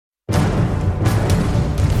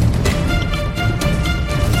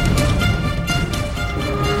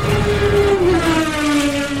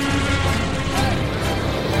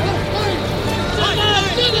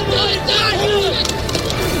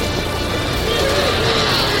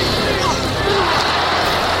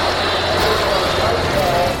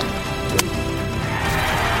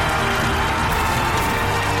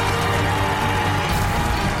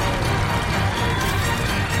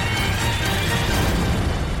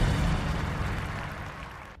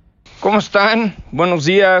¿Cómo están? Buenos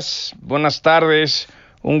días, buenas tardes.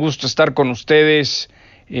 Un gusto estar con ustedes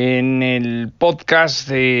en el podcast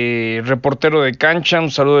de Reportero de Cancha. Un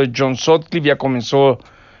saludo de John Sutcliffe. Ya comenzó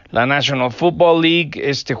la National Football League.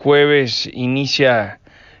 Este jueves inicia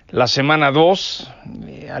la semana 2.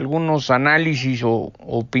 Algunos análisis o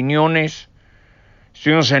opiniones.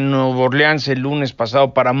 Estuvimos en Nueva Orleans el lunes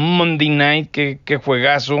pasado para Monday Night. Qué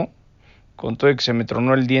juegazo. Con todo que se me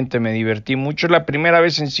tronó el diente, me divertí mucho. Es la primera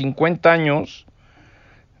vez en 50 años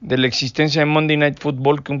de la existencia de Monday Night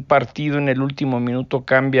Football que un partido en el último minuto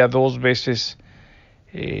cambia dos veces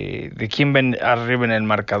de quién ven arriba en el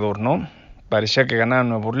marcador, ¿no? Parecía que ganaba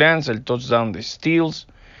Nueva Orleans, el touchdown de Steels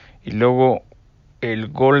y luego el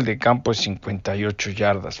gol de campo de 58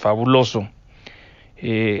 yardas. Fabuloso.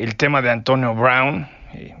 El tema de Antonio Brown,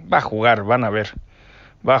 va a jugar, van a ver.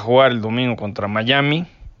 Va a jugar el domingo contra Miami.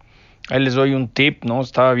 Ahí les doy un tip, ¿no?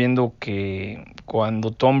 Estaba viendo que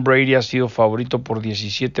cuando Tom Brady ha sido favorito por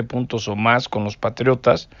 17 puntos o más con los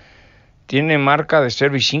Patriotas, tiene marca de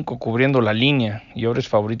 0-5 cubriendo la línea y ahora es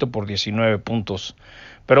favorito por 19 puntos.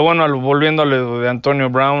 Pero bueno, volviendo a lo de Antonio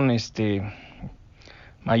Brown,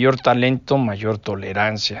 mayor talento, mayor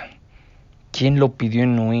tolerancia. ¿Quién lo pidió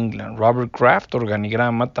en New England? ¿Robert Kraft,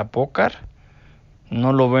 organigrama Tapócar?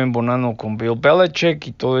 No lo ven embonando con Bill Belichick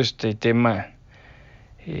y todo este tema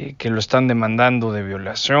que lo están demandando de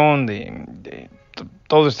violación, de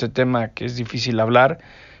todo este tema que es difícil hablar.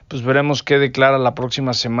 Pues veremos qué declara la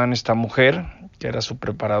próxima semana esta mujer, que era su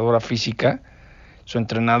preparadora física, su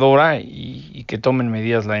entrenadora, y que tomen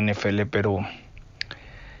medidas la NFL, pero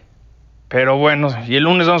bueno, y el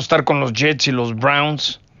lunes vamos a estar con los Jets y los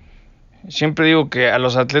Browns. Siempre digo que a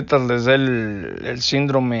los atletas les da el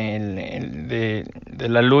síndrome de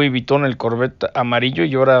la Louis Vuitton, el Corvette amarillo,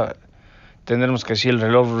 y ahora tendremos que decir el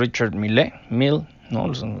reloj Richard Mille, ¿no?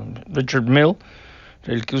 Richard Mille,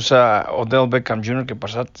 el que usa Odell Beckham Jr., que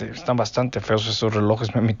están bastante feos esos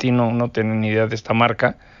relojes, me metí, no tienen ni idea de esta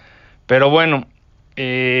marca. Pero bueno,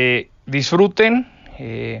 disfruten.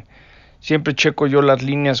 Siempre checo yo las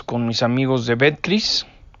líneas con mis amigos de Betcris.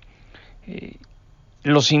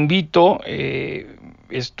 Los invito,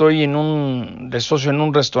 estoy de socio en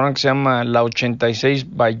un restaurante que se llama La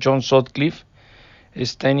 86 by John Sutcliffe.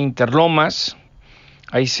 Está en Interlomas,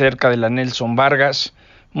 ahí cerca de la Nelson Vargas.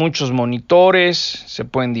 Muchos monitores, se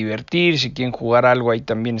pueden divertir. Si quieren jugar algo, ahí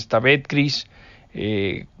también está Betcris.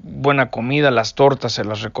 Buena comida, las tortas se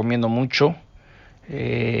las recomiendo mucho.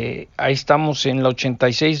 Ahí estamos en la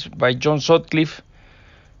 86 by John Sutcliffe.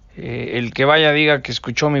 El que vaya diga que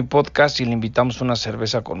escuchó mi podcast y le invitamos una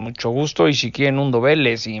cerveza con mucho gusto. Y si quieren un Dobel,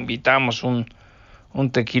 les invitamos un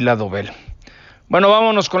tequila Dobel. Bueno,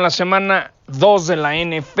 vámonos con la semana 2 de la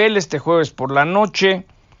NFL. Este jueves por la noche,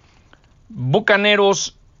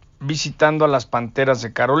 Bucaneros visitando a las Panteras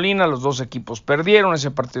de Carolina. Los dos equipos perdieron.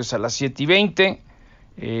 Ese partido es a las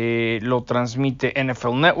 7:20. Lo transmite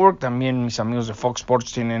NFL Network. También mis amigos de Fox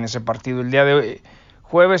Sports tienen ese partido el día de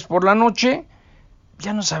jueves por la noche.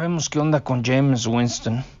 Ya no sabemos qué onda con Jameis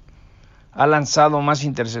Winston. Ha lanzado más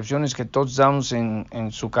intercepciones que touchdowns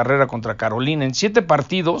en su carrera contra Carolina. En 7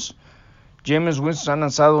 partidos, Jameis Winston ha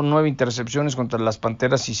lanzado 9 intercepciones contra las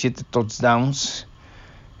Panteras y 7 touchdowns.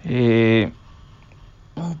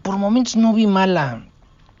 Por momentos no vi mal a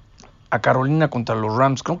Carolina contra los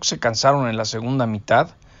Rams. Creo que se cansaron en la segunda mitad.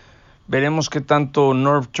 Veremos qué tanto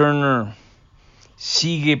Norv Turner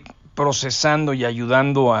sigue procesando y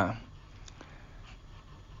ayudando a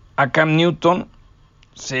Cam Newton.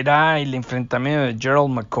 Será el enfrentamiento de Gerald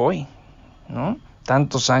McCoy, ¿no?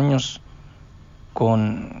 Tantos años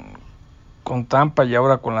con Tampa y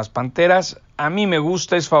ahora con las Panteras. A mí me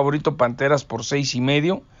gusta, es favorito Panteras por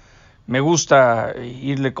 6.5. Me gusta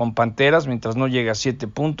irle con Panteras mientras no llegue a 7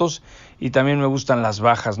 puntos. Y también me gustan las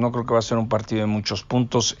bajas. No creo que va a ser un partido de muchos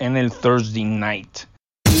puntos en el Thursday Night.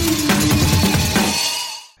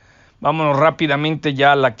 Vámonos rápidamente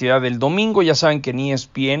ya a la actividad del domingo. Ya saben que en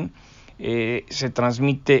ESPN se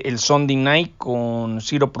transmite el Sunday Night con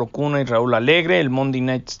Ciro Procuna y Raúl Alegre. El Monday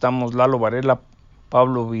Night estamos Lalo Varela,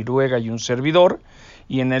 Pablo Viruega y un servidor.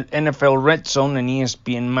 Y en el NFL Red Zone en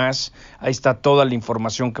ESPN+, ahí está toda la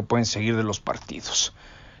información que pueden seguir de los partidos.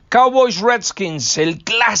 Cowboys Redskins, el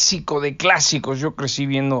clásico de clásicos. Yo crecí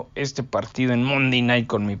viendo este partido en Monday Night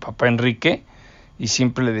con mi papá Enrique y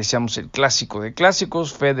siempre le decíamos el clásico de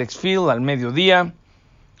clásicos. FedEx Field al mediodía.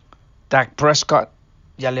 Dak Prescott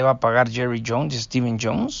ya le va a pagar Jerry Jones y Steven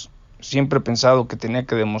Jones. Siempre he pensado que tenía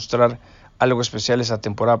que demostrar algo especial esa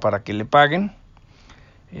temporada para que le paguen.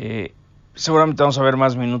 Seguramente vamos a ver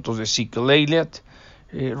más minutos de Ezekiel Elliott.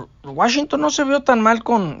 Washington no se vio tan mal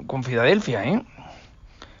con Filadelfia,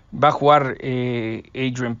 Va a jugar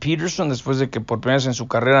Adrian Peterson después de que por primera vez en su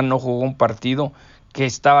carrera no jugó un partido, que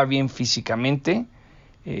estaba bien físicamente.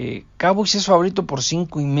 Cowboys es favorito por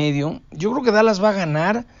 5.5. Yo creo que Dallas va a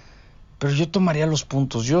ganar, pero yo tomaría los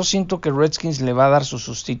puntos. Yo siento que Redskins le va a dar su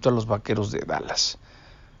sustito a los Vaqueros de Dallas.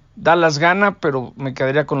 Dallas gana, pero me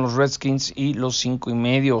quedaría con los Redskins y los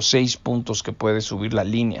 5.5 o 6 puntos que puede subir la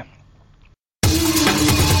línea.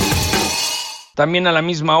 También a la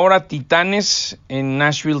misma hora, Titanes en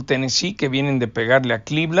Nashville, Tennessee, que vienen de pegarle a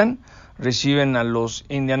Cleveland, reciben a los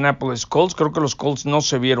Indianapolis Colts. Creo que los Colts no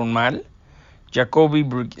se vieron mal. Jacoby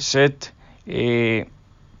Brissett,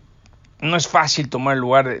 no es fácil tomar el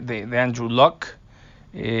lugar de Andrew Luck.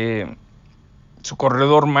 Su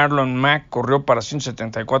corredor Marlon Mack corrió para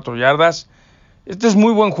 174 yardas. Este es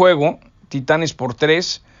muy buen juego, Titanes por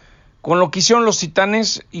 3. Con lo que hicieron los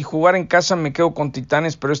Titanes y jugar en casa me quedo con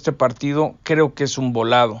Titanes, pero este partido creo que es un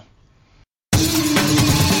volado.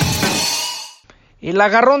 El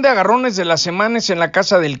agarrón de agarrones de la semana es en la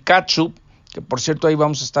casa del Ketchup, que por cierto ahí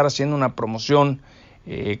vamos a estar haciendo una promoción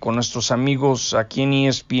con nuestros amigos aquí en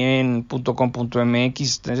espn.com.mx.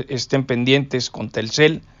 Estén pendientes con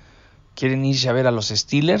Telcel. ¿Quieren irse a ver a los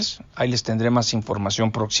Steelers? Ahí les tendré más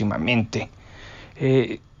información próximamente.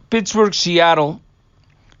 Pittsburgh-Seattle.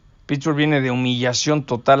 Pittsburgh viene de humillación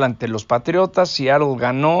total ante los Patriotas. Seattle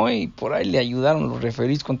ganó y por ahí le ayudaron los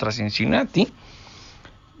referees contra Cincinnati.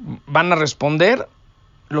 ¿Van a responder?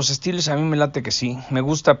 Los Steelers a mí me late que sí. Me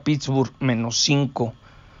gusta Pittsburgh -5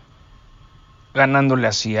 ganándole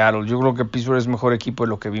a Seattle. Yo creo que Pittsburgh es mejor equipo de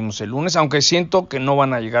lo que vimos el lunes, aunque siento que no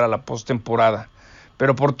van a llegar a la postemporada.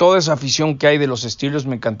 Pero por toda esa afición que hay de los Steelers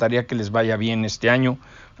me encantaría que les vaya bien este año,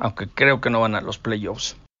 aunque creo que no van a los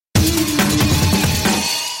playoffs.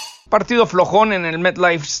 Partido flojón en el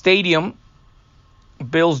MetLife Stadium.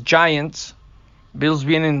 Bills-Giants. Bills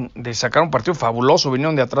vienen de sacar un partido fabuloso.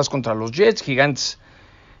 Vinieron de atrás contra los Jets. Gigantes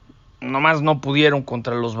nomás no pudieron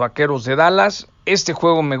contra los Vaqueros de Dallas. Este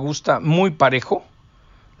juego me gusta muy parejo,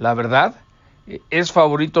 la verdad. Es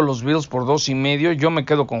favorito los Bills por 2.5. Yo me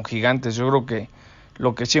quedo con Gigantes. Yo creo que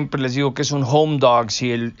lo que siempre les digo que es un home dog. Si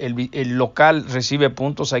el local recibe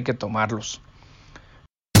puntos, hay que tomarlos.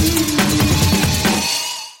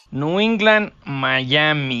 New England,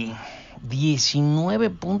 Miami. 19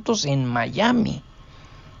 puntos en Miami.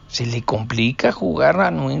 Se le complica jugar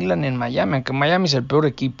a New England en Miami, aunque Miami es el peor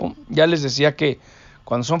equipo. Ya les decía que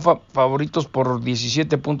cuando son favoritos por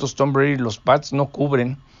 17 puntos Tom Brady y los Pats no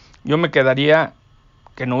cubren. Yo me quedaría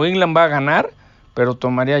que New England va a ganar, pero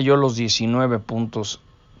tomaría yo los 19 puntos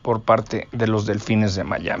por parte de los Delfines de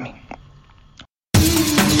Miami.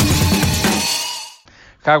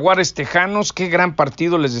 Jaguares Tejanos, qué gran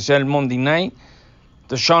partido, les decía el Monday Night.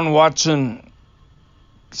 Deshaun Watson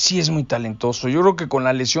sí es muy talentoso. Yo creo que con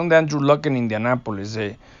la lesión de Andrew Luck en Indianapolis,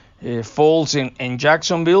 de Foles en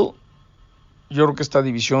Jacksonville, yo creo que esta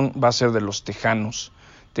división va a ser de los Tejanos.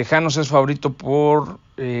 Tejanos es favorito por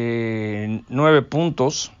 9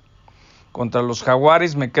 puntos. Contra los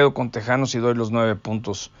Jaguares me quedo con Tejanos y doy los 9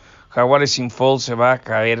 puntos. Jaguares sin Foles se va a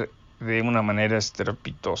caer de una manera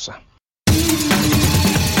estrepitosa.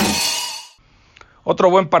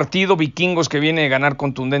 Otro buen partido, Vikingos que viene de ganar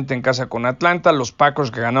contundente en casa con Atlanta, los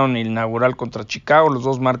Packers que ganaron el inaugural contra Chicago, los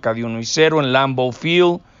dos marca de 1-0 en Lambeau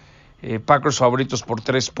Field, Packers favoritos por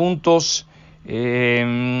 3 puntos.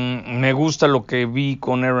 Me gusta lo que vi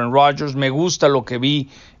con Aaron Rodgers, me gusta lo que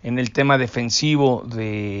vi en el tema defensivo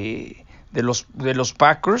de los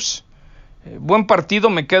Packers. Buen partido,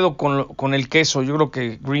 me quedo con el queso. Yo creo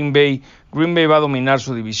que Green Bay va a dominar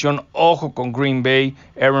su división. Ojo con Green Bay.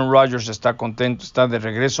 Aaron Rodgers está contento, está de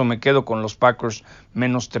regreso. Me quedo con los Packers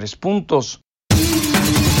 -3 puntos.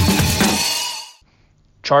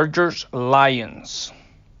 Chargers Lions.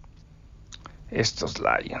 Estos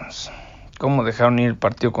Lions, ¿cómo dejaron ir el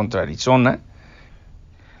partido contra Arizona?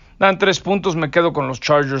 Dan 3 puntos, me quedo con los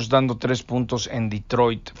Chargers dando 3 puntos en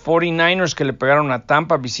Detroit. 49ers que le pegaron a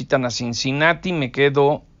Tampa, visitan a Cincinnati, me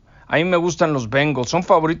quedo. A mí me gustan los Bengals, son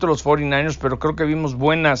favoritos los 49ers, pero creo que vimos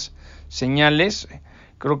buenas señales.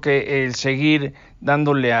 Creo que el seguir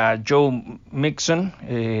dándole a Joe Mixon,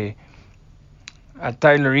 a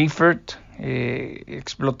Tyler Eifert,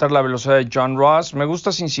 explotar la velocidad de John Ross. Me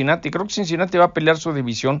gusta Cincinnati, creo que Cincinnati va a pelear su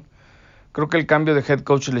división. Creo que el cambio de head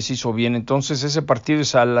coach les hizo bien. Entonces ese partido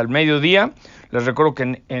es al mediodía. Les recuerdo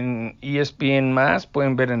que en ESPN+,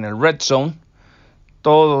 pueden ver en el Red Zone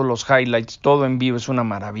todos los highlights, todo en vivo. Es una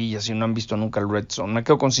maravilla si no han visto nunca el Red Zone. Me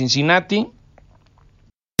quedo con Cincinnati.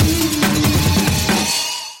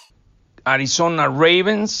 Arizona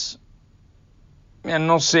Ravens. Mira,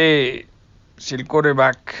 no sé si el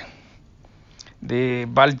quarterback de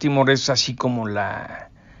Baltimore es así como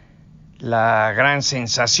la gran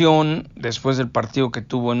sensación después del partido que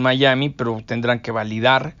tuvo en Miami, pero tendrán que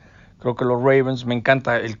validar. Creo que los Ravens, me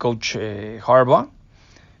encanta el coach Harbaugh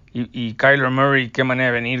y Kyler Murray, qué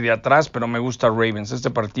manera de venir de atrás, pero me gusta Ravens.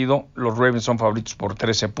 Este partido, los Ravens son favoritos por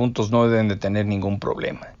 13 puntos, no deben de tener ningún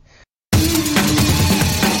problema.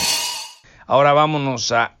 Ahora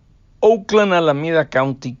vámonos a Oakland, Alameda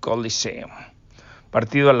County Coliseum.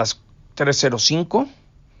 Partido a las 3:05.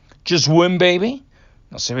 Just win, baby.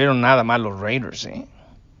 No se vieron nada mal los Raiders,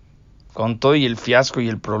 con todo y el fiasco y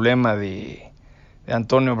el problema de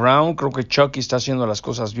Antonio Brown. Creo que Chucky está haciendo las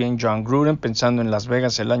cosas bien. John Gruden, pensando en Las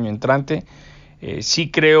Vegas el año entrante.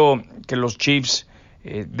 Sí creo que los Chiefs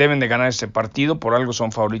deben de ganar este partido. Por algo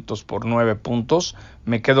son favoritos por 9 puntos.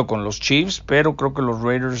 Me quedo con los Chiefs, pero creo que los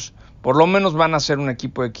Raiders por lo menos van a ser un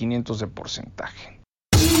equipo de 500 de porcentaje.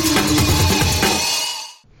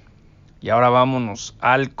 Y ahora vámonos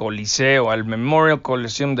al Coliseo, al Memorial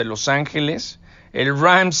Coliseum de Los Ángeles. El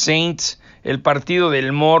Rams Saints, el partido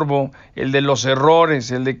del morbo, el de los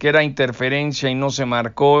errores, el de que era interferencia y no se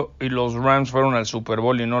marcó y los Rams fueron al Super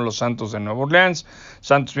Bowl y no los Santos de Nueva Orleans.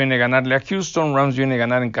 Santos viene a ganarle a Houston, Rams viene a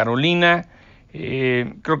ganar en Carolina.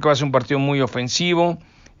 Creo que va a ser un partido muy ofensivo.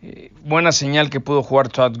 Buena señal que pudo jugar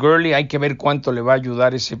Todd Gurley. Hay que ver cuánto le va a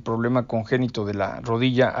ayudar ese problema congénito de la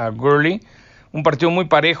rodilla a Gurley. Un partido muy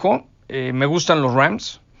parejo. Me gustan los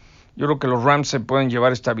Rams. Yo creo que los Rams se pueden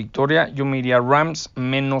llevar esta victoria. Yo me iría Rams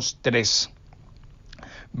 -3.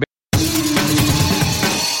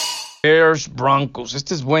 Bears Broncos.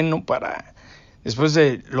 Este es bueno para... Después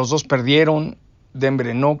de los dos perdieron. Denver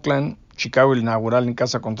en Oakland. Chicago el inaugural en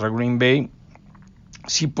casa contra Green Bay.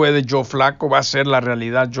 Sí puede Joe Flacco. Va a ser la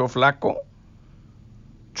realidad Joe Flacco.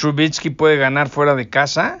 Trubisky puede ganar fuera de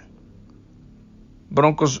casa.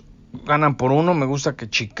 Broncos ganan por 1. Me gusta que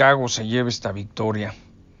Chicago se lleve esta victoria.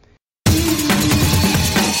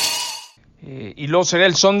 Y luego será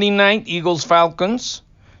el Sunday Night, Eagles-Falcons.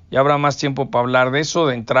 Ya habrá más tiempo para hablar de eso.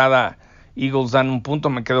 De entrada, Eagles dan un punto.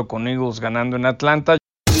 Me quedo con Eagles ganando en Atlanta.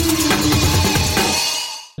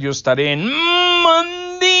 Yo estaré en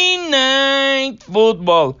Monday Night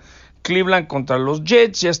Football. Cleveland contra los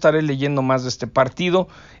Jets. Ya estaré leyendo más de este partido.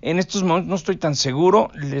 En estos momentos no estoy tan seguro.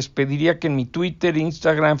 Les pediría que en mi Twitter,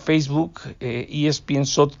 Instagram, Facebook, ESPN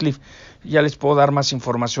Sutcliffe, ya les puedo dar más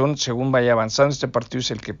información según vaya avanzando. Este partido es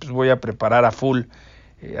el que voy a preparar a full.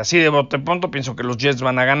 Así de bote pronto pienso que los Jets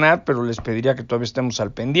van a ganar, pero les pediría que todavía estemos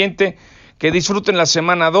al pendiente. Que disfruten la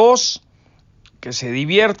semana 2, que se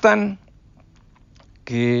diviertan,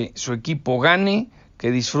 que su equipo gane, que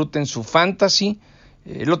disfruten su fantasy.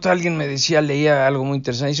 El otro alguien me decía, leía algo muy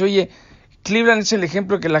interesante, dice, oye, Cleveland es el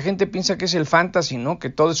ejemplo de que la gente piensa que es el fantasy, ¿no? Que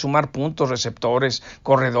todo es sumar puntos, receptores,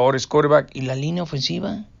 corredores, quarterback, y la línea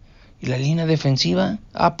ofensiva, y la línea defensiva,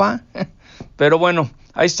 apa. Pero bueno,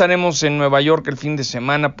 ahí estaremos en Nueva York el fin de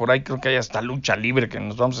semana, por ahí creo que hay hasta lucha libre, que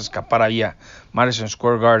nos vamos a escapar ahí a Madison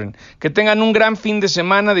Square Garden. Que tengan un gran fin de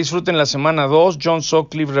semana, disfruten la semana 2, John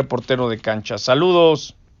Sutcliffe, reportero de cancha.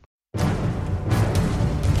 Saludos.